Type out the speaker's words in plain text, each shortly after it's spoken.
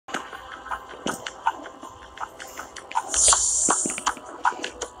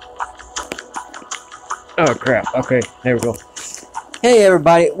Oh crap. Okay, there we go. Hey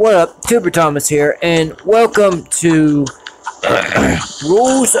everybody, what up? Tuber Thomas here, and welcome to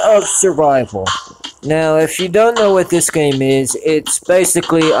Rules of Survival. Now, if you don't know what this game is, it's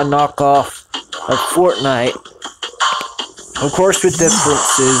basically a knockoff of Fortnite. Of course, with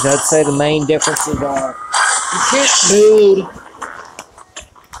differences. I'd say the main differences are you can't build.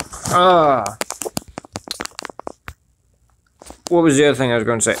 What was the other thing I was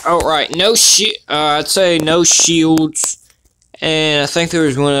going to say? Oh, right. No I'd say no shields. And I think there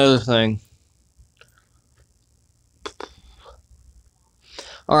was one other thing.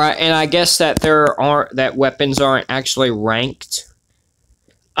 Alright, and I guess that that weapons aren't actually ranked.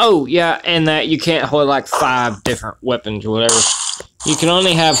 Oh, yeah, and that you can't hold like 5 different weapons or whatever. You can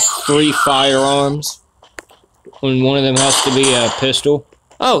only have 3 firearms. When one of them has to be a pistol.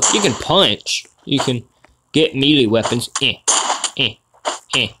 Oh, you can punch. You can get melee weapons.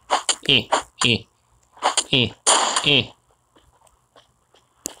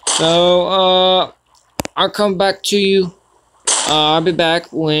 So, I'll come back to you. I'll be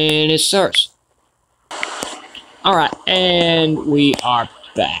back when it starts. Alright, and we are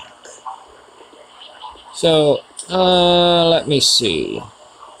back. So, let me see.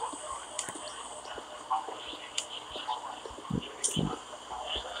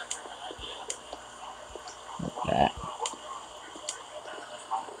 That.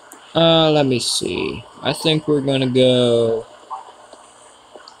 Let me see. I think we're gonna go.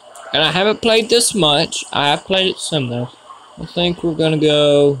 And I haven't played this much. I have played it some though. I think we're gonna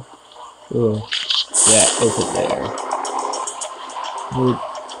go. Oh, yeah, over there. Oh.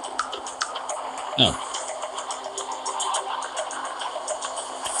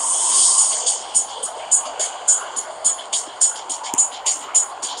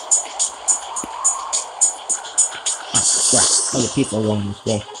 Right. Other people are going this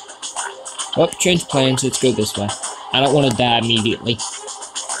way. Oh, change plans. Let's go this way. I don't want to die immediately.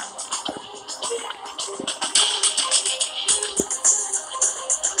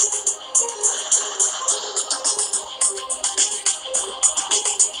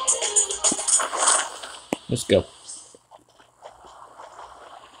 Let's go.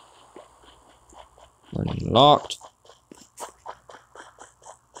 Unlocked.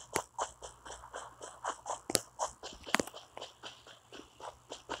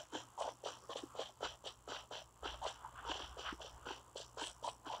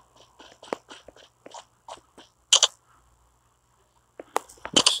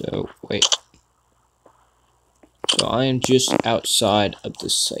 So, wait. So, I am just outside of the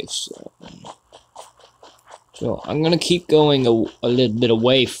safe zone. So, I'm gonna keep going a little bit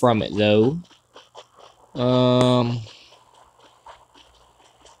away from it, though.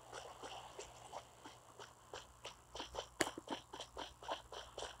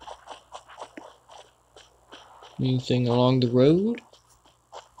 Anything along the road?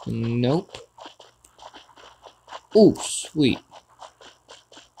 Nope. Ooh, sweet.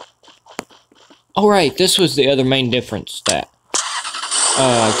 Alright, this was the other main difference that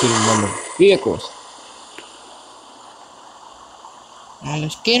I couldn't remember. Vehicles. Now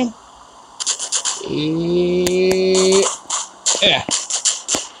let's get them. Yeah.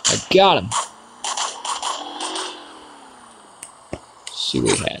 I got him. Let's see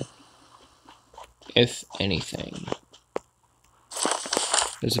what we have. If anything.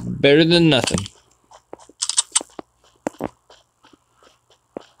 It's better than nothing.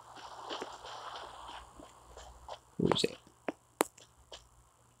 Where's it?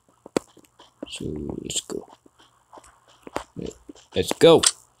 So let's go. Let's go.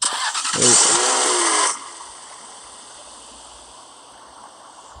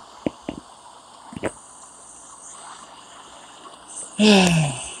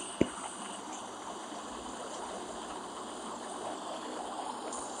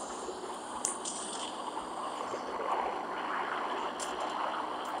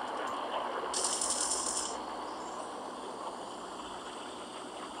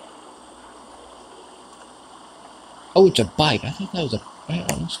 Oh, it's a bike. I thought that was a... I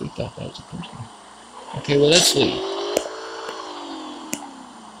honestly thought that was a person. Okay, well, let's leave.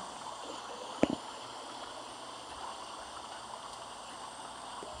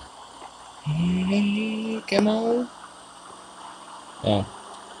 Come on. Oh.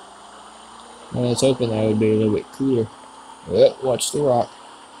 Well, let's open that would be a little bit cooler. Oh, watch the rock.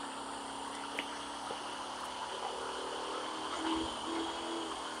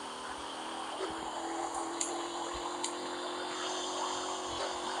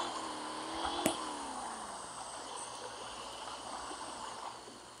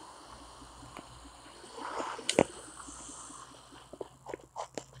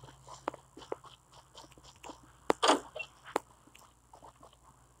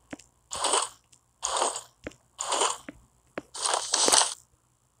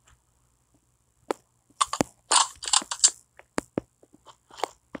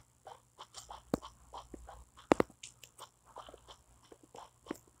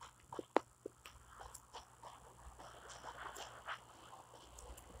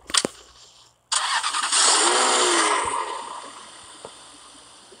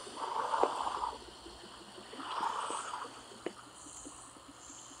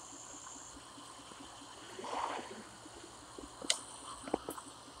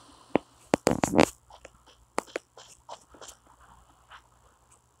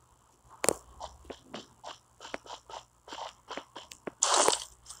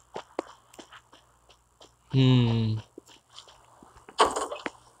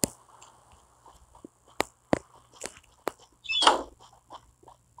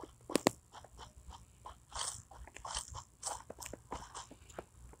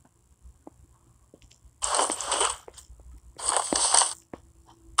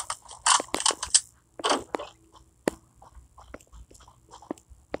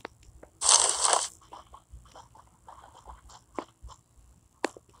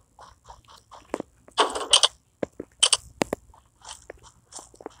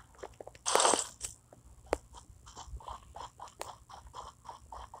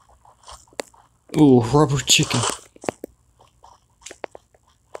 Ooh, rubber chicken.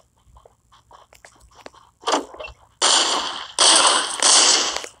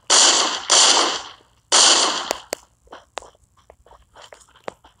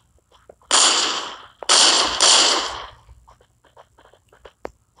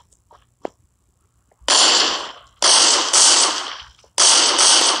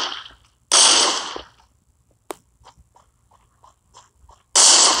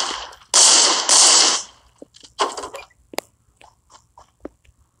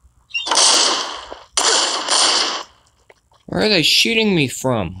 Where are they shooting me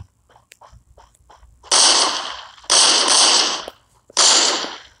from?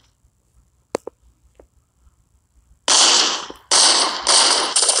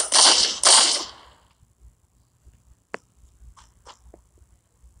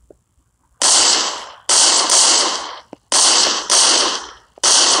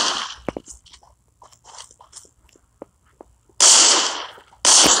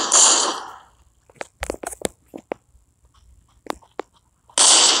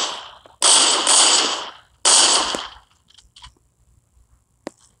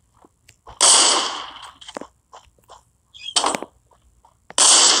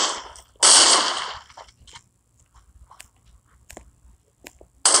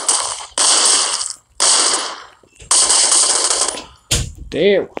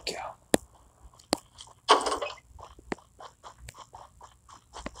 There we go.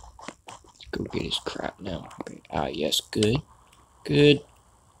 Go get his crap now. Okay. Ah, yes, good. Good.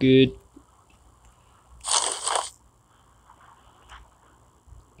 Good.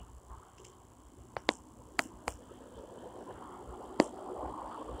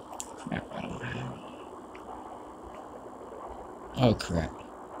 Crap, I don't have it. Oh, crap.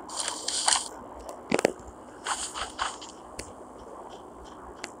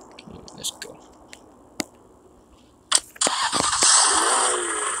 Okay, let's go.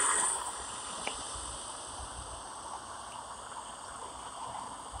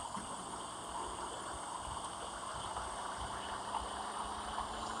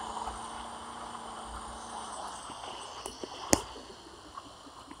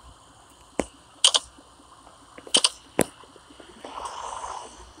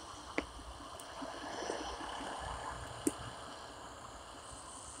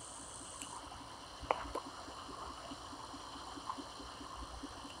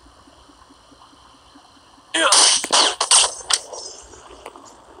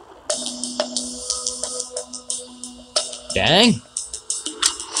 Dang.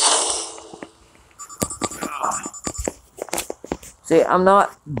 See, I'm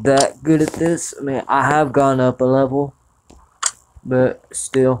not that good at this. I mean, I have gone up a level, but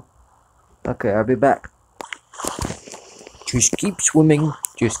still. Okay, I'll be back. Just keep swimming,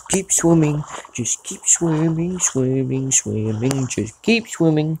 just keep swimming, just keep swimming, swimming, swimming, just keep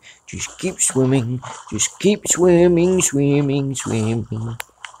swimming, just keep swimming, just keep swimming, swimming, swimming.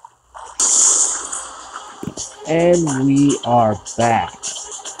 And we are back.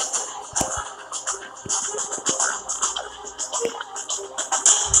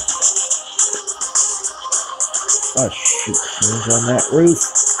 Oh shoot, who's on that roof?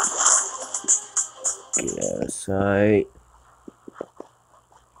 Yes,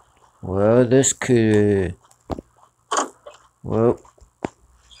 well, this could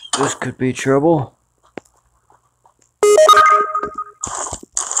be trouble.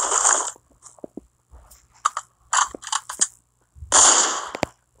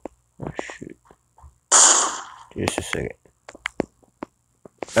 Oh shoot. Just a second.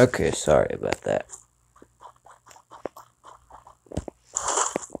 Okay, sorry about that.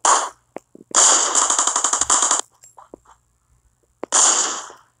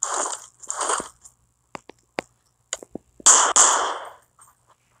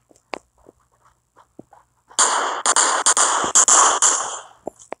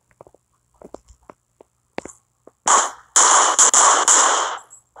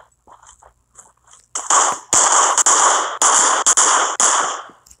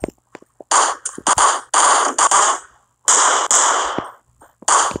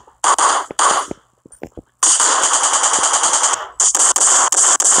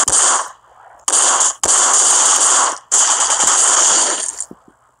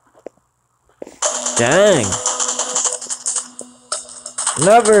 Dang. I'm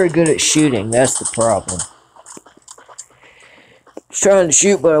not very good at shooting, that's the problem. I was trying to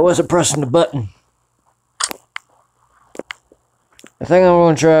shoot, but I wasn't pressing the button. I think I'm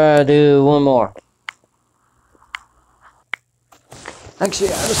going to try to do one more. Actually,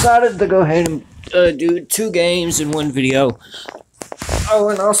 I decided to go ahead and do 2 games in 1 video. Oh,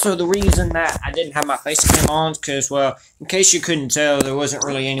 and also the reason that I didn't have my face cam on, because, well, in case you couldn't tell, there wasn't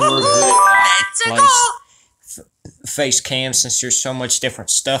really anywhere to place face cam since there's so much different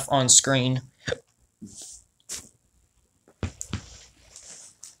stuff on screen.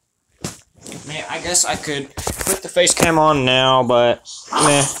 Man, I guess I could put the face cam on now, but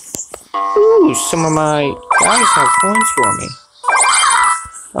meh. Ooh, some of my guys have coins for me.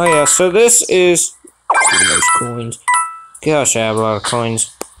 Oh yeah, so this is those coins. Gosh, I have a lot of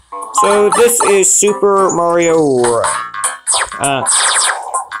coins. So this is Super Mario Run.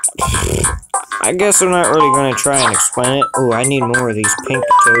 I guess I'm not really gonna try and explain it. Oh, I need more of these pink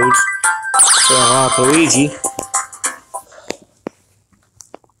toads to unlock Luigi.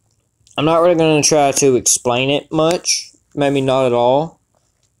 I'm not really going to try to explain it much. Maybe not at all.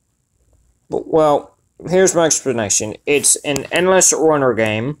 But, well, here's my explanation. It's an endless runner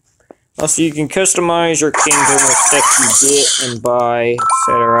game. Also, you can customize your kingdom with stuff you get and buy,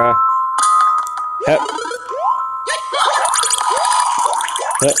 etc. Hup.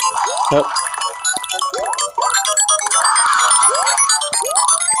 Hup. Hup.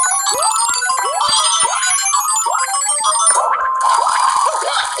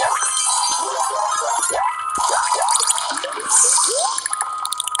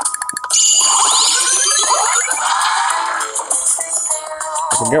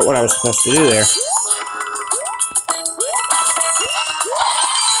 I forget what I was supposed to do there.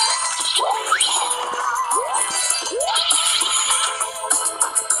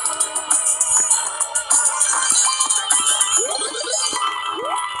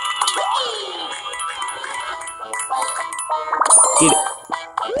 Get it.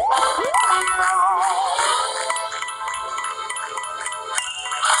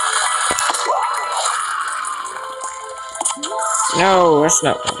 No, that's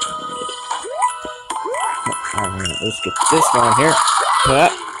not what I need. Alright, let's get this one here.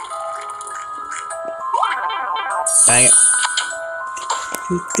 Dang it.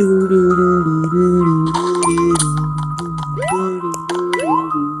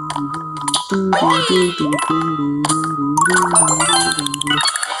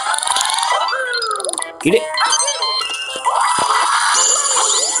 Get it.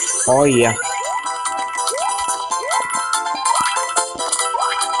 Oh yeah.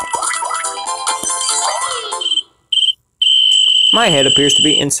 My head appears to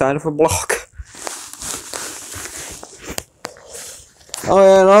be inside of a block.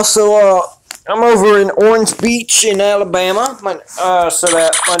 Oh, and also, I'm over in Orange Beach in Alabama, so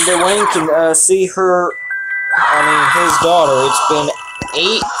that Monday Wayne can see her, his daughter. It's been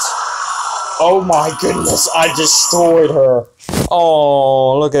 8. Oh my goodness, I destroyed her.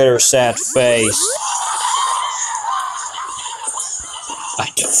 Oh, look at her sad face. I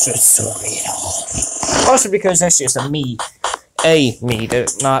don't feel sorry at all. Also because that's just a me. Me,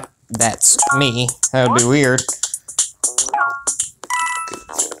 not that's me. That would be weird.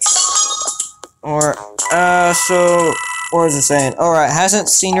 Or, so, what was it saying? Alright, hasn't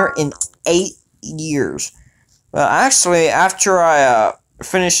seen her in 8 years. Well, actually, after I,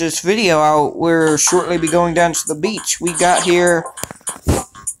 finish this video, we'll shortly be going down to the beach. We got here,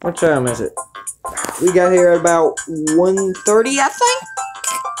 what time is it? We got here at about 1:30, I think?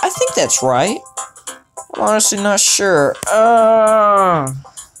 I think that's right. I'm honestly not sure.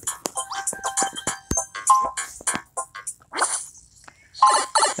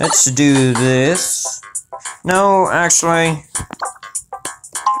 Let's do this. No, actually.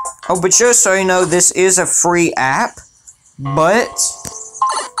 Oh, but just so you know, this is a free app. But,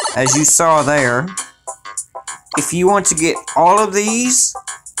 as you saw there, if you want to get all of these,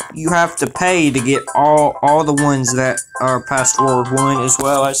 you have to pay to get all the ones that are past World 1, as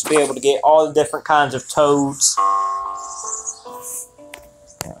well as to be able to get all the different kinds of toads.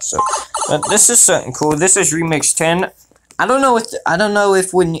 Yeah, so, but this is something cool. This is Remix 10. I don't know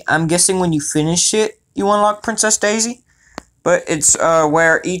if when I'm guessing when you finish it, you unlock Princess Daisy, but it's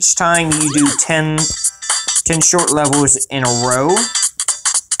where each time you do 10 short levels in a row,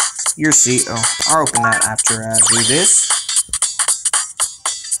 you'll see. Oh, I'll open that after I do this.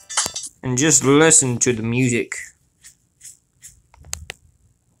 And just listen to the music.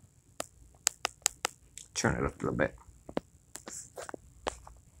 Turn it up a little bit.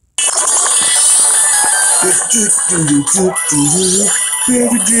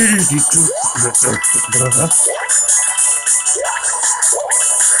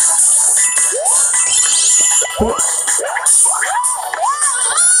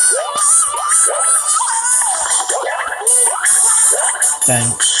 Dang.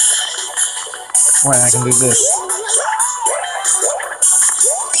 Wait, I can do this.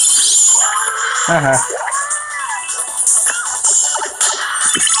 Haha.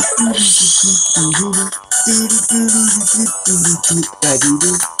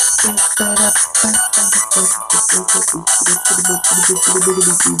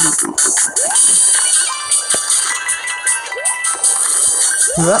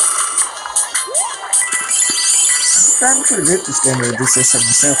 I'm pretty good at this game to do this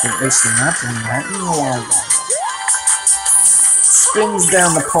myself and wasting my time. That spins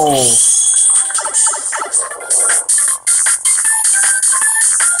down the pole.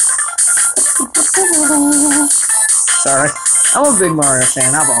 Sorry. I'm a big Mario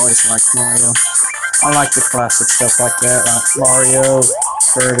fan. I've always liked Mario. I like the classic stuff like that, like Mario,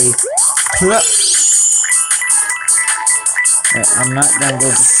 Kirby. Yeah, I'm not gonna go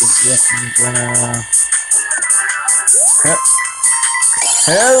just yet. I'm gonna. Yep.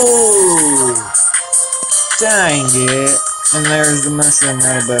 Oh! Dang it! And there's the mushroom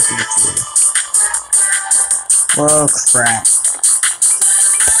right above the tree. Oh crap!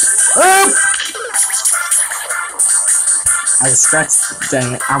 Oh! I was scratched.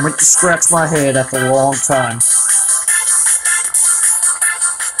 Dang it! I went to scratch my head at the wrong time.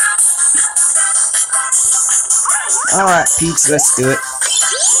 Alright, Peach, let's do it.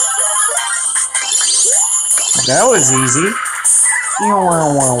 That was easy.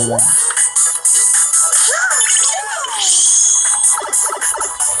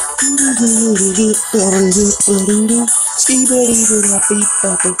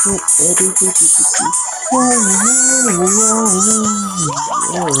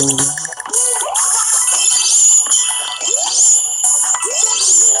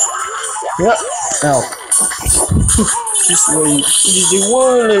 Yep. Oh. Just wait. Just do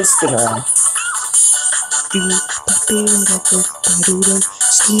one last time.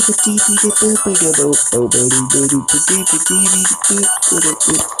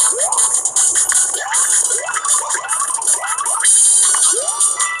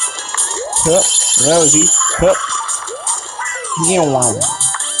 Hup, that was easy. Hup. Yeah, wow.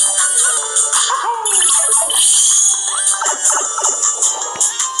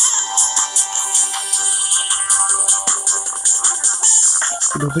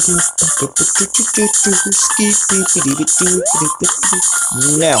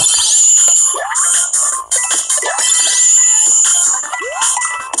 Now.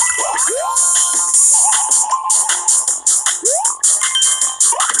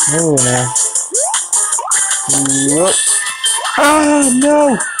 Oh no. Whoop. Ah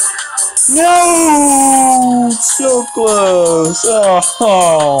no! No! So close.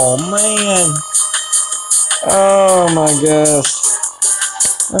 Oh man. Oh my gosh.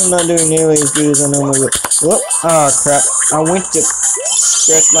 I'm not doing nearly as good as I normally would. Whoop. Ah crap. I went to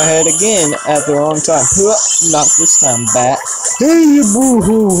scratch my head again at the wrong time. Whoop. Not this time, bat. Hey, boo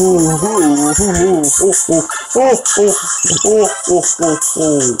hoo hoo hoo hoo hoo hoo hoo hoo hoo hoo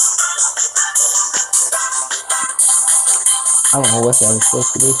hoo. I don't know what that was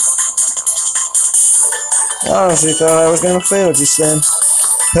supposed to be. I honestly thought I was gonna fail just then.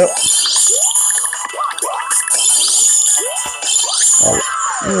 Yep.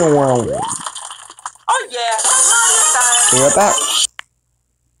 Oh yeah. Be right back.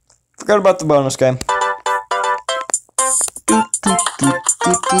 Forgot about the bonus game.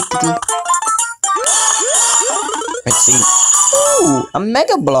 Let's see. Ooh, a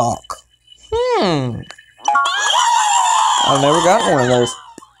Mega Block. I've never gotten one of those.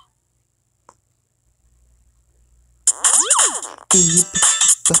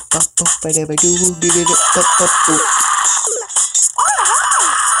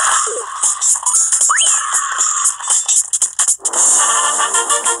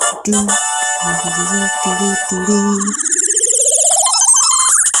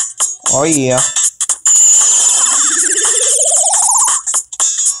 Oh yeah.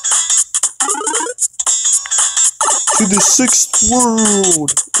 To the 6th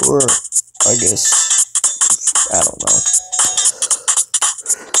world, or I guess I don't know.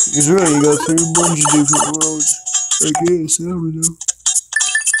 Because really, you go through a bunch of different worlds. I guess I don't know.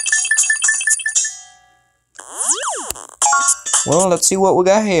 Well, let's see what we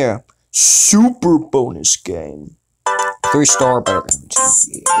got here. Super bonus game. 3-star bonus.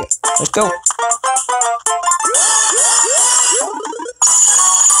 Yeah. Let's go.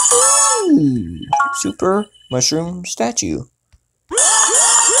 Ooh, super mushroom statue.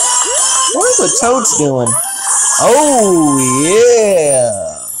 what are the toads doing? Oh,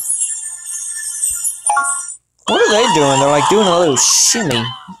 yeah. What are they doing? They're like doing a little shimmy.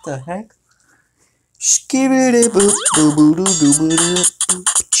 What the heck?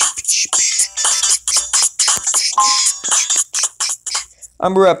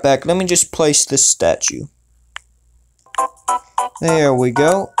 I'm right back. Let me just place this statue. There we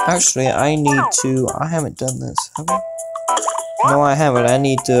go. Actually, I haven't done this, have I? No, I haven't. I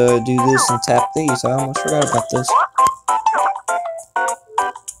need to do this and tap these. I almost forgot about this.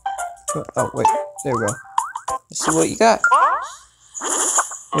 Oh, wait. There we go. Let's see what you got.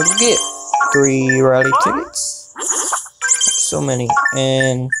 What did we get? 3 rally tickets. So many.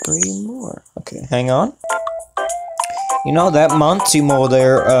 And 3 more. Okay, hang on. You know, that Montimo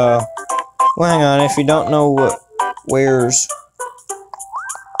there, well, hang on. If you don't know where's...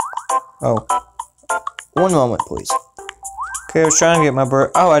 Oh. 1 moment, please. Okay, I was trying to get my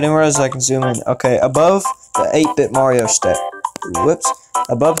bird. Oh, I didn't realize I can zoom in. Okay, above the 8-bit Mario Whoops.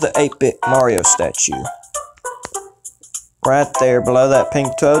 Above the 8-bit Mario statue. Right there, below that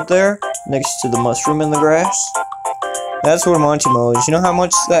pink toad there, next to the mushroom in the grass. That's where Montimo is. You know how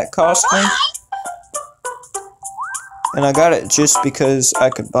much that cost me? And I got it just because I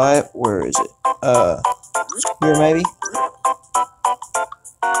could buy it. Where is it? Here maybe?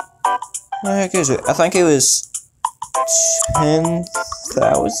 What the heck is it? I think it was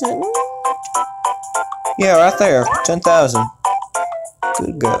 10,000? Yeah, right there. 10,000.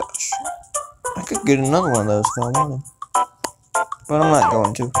 Good gosh. I could get another one of those if I wanted. But I'm not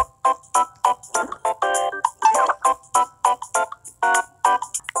going to.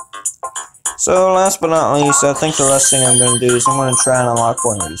 So, last but not least, I think the last thing I'm going to do is I'm going to try and unlock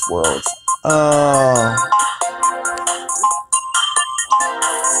one of these worlds.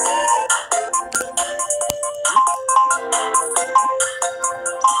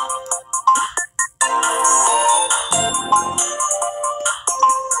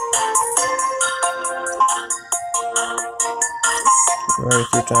 Very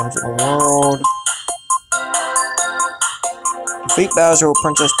 3 times in the world. Defeat Bowser or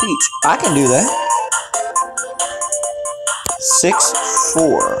Princess Peach. I can do that.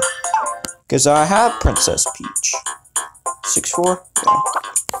 6-4. Because I have Princess Peach. 6-4? Yeah.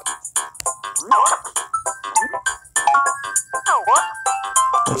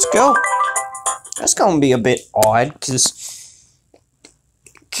 Let's go. That's going to be a bit odd, because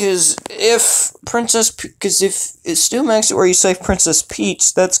if it still makes it where you say Princess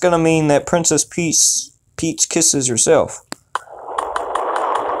Peach, that's going to mean that Princess Peach kisses herself.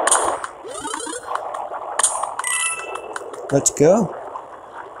 Let's go.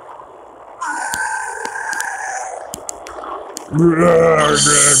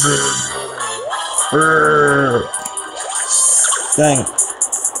 Dang it.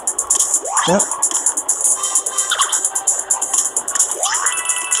 Yep.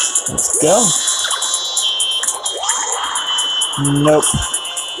 Let's go. Nope.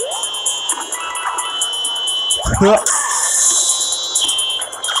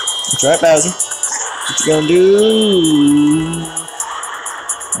 That's right, Bowser. What you gonna do?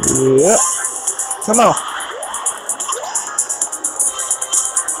 Yep. Come on.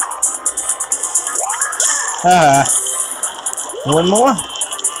 One more.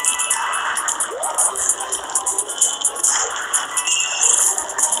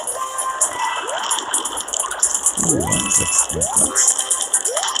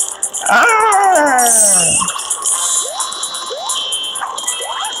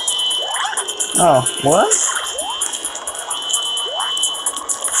 Oh, what?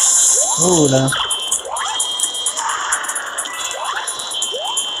 Oh, no.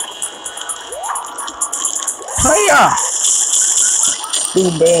 Hiya!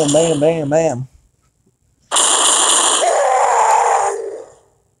 Boom, bam, bam, bam, bam.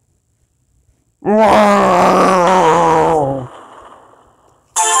 Whoa!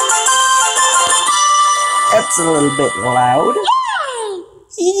 That's a little bit loud.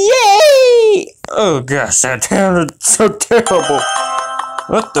 Yay! Oh gosh, that sounded so terrible.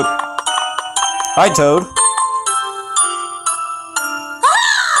 What the? Hi, Toad.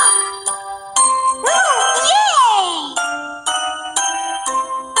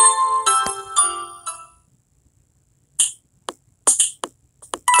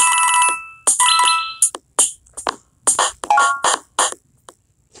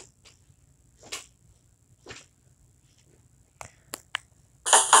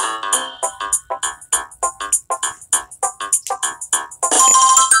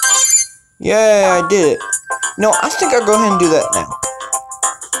 Yay, I did it. No, I think I'll go ahead and do that now.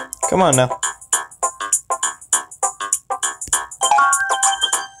 Come on now.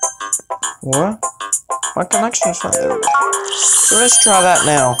 What? My connection's not there. So let's try that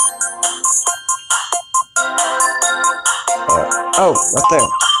now. Oh, right there.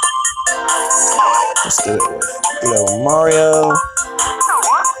 Let's do it with little Mario.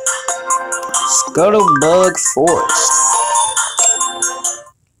 Scuttlebug Forest.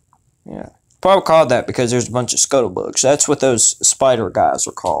 Yeah. Probably called that because there's a bunch of scuttlebugs. That's what those spider guys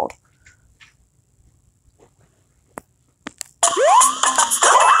are called.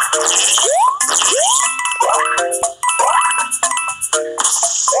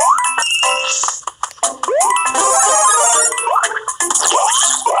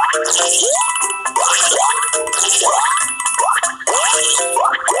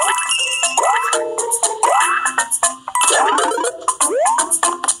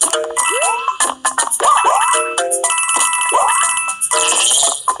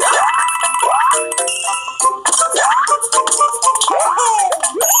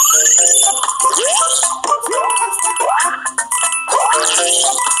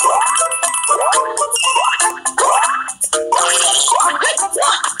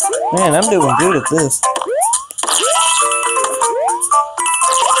 Man, I'm doing good at this.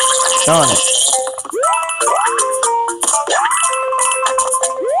 Darn it.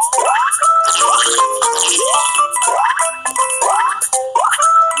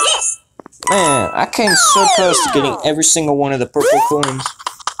 Man, I came so close to getting every single one of the purple coins.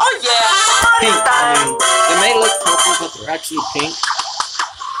 Oh yeah! Pink, I mean, they may look purple, but they're actually pink.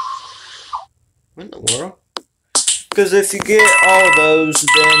 What in the world? Because if you get all those,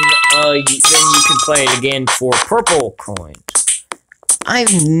 then you can play it again for purple coins.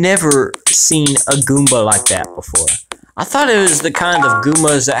 I've never seen a Goomba like that before. I thought it was the kind of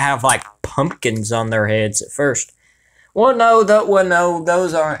Goombas that have like pumpkins on their heads at first. Well, no,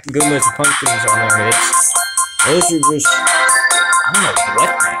 those aren't Goombas with pumpkins on their heads. Those are just, I don't know what they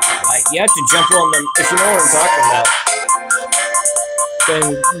are. Like, you have to jump on them, if you know what I'm talking about.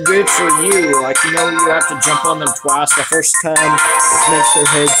 Then good for you. Like, you know, you have to jump on them twice. The first time, it makes their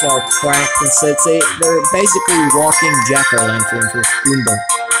heads all cracked and so they're basically walking jack-o'-lanterns with Goomba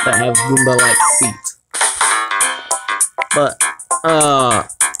that have Goomba-like feet. But,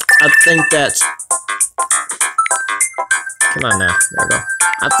 I think that's... Come on now. There we go.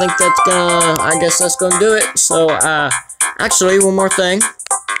 I think that's gonna... I guess that's gonna do it. So, actually, one more thing.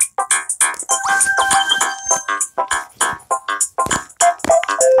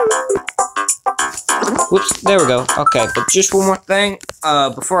 Whoops, there we go. Okay, but just one more thing,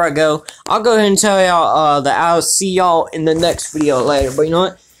 before I go. I'll go ahead and tell y'all, that I'll see y'all in the next video later. But you know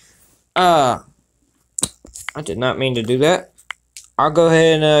what? I did not mean to do that. I'll go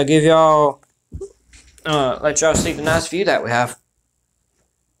ahead and, give y'all, let y'all see the nice view that we have.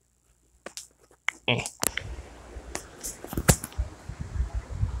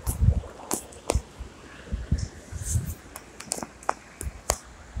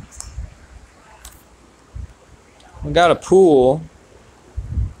 We got a pool.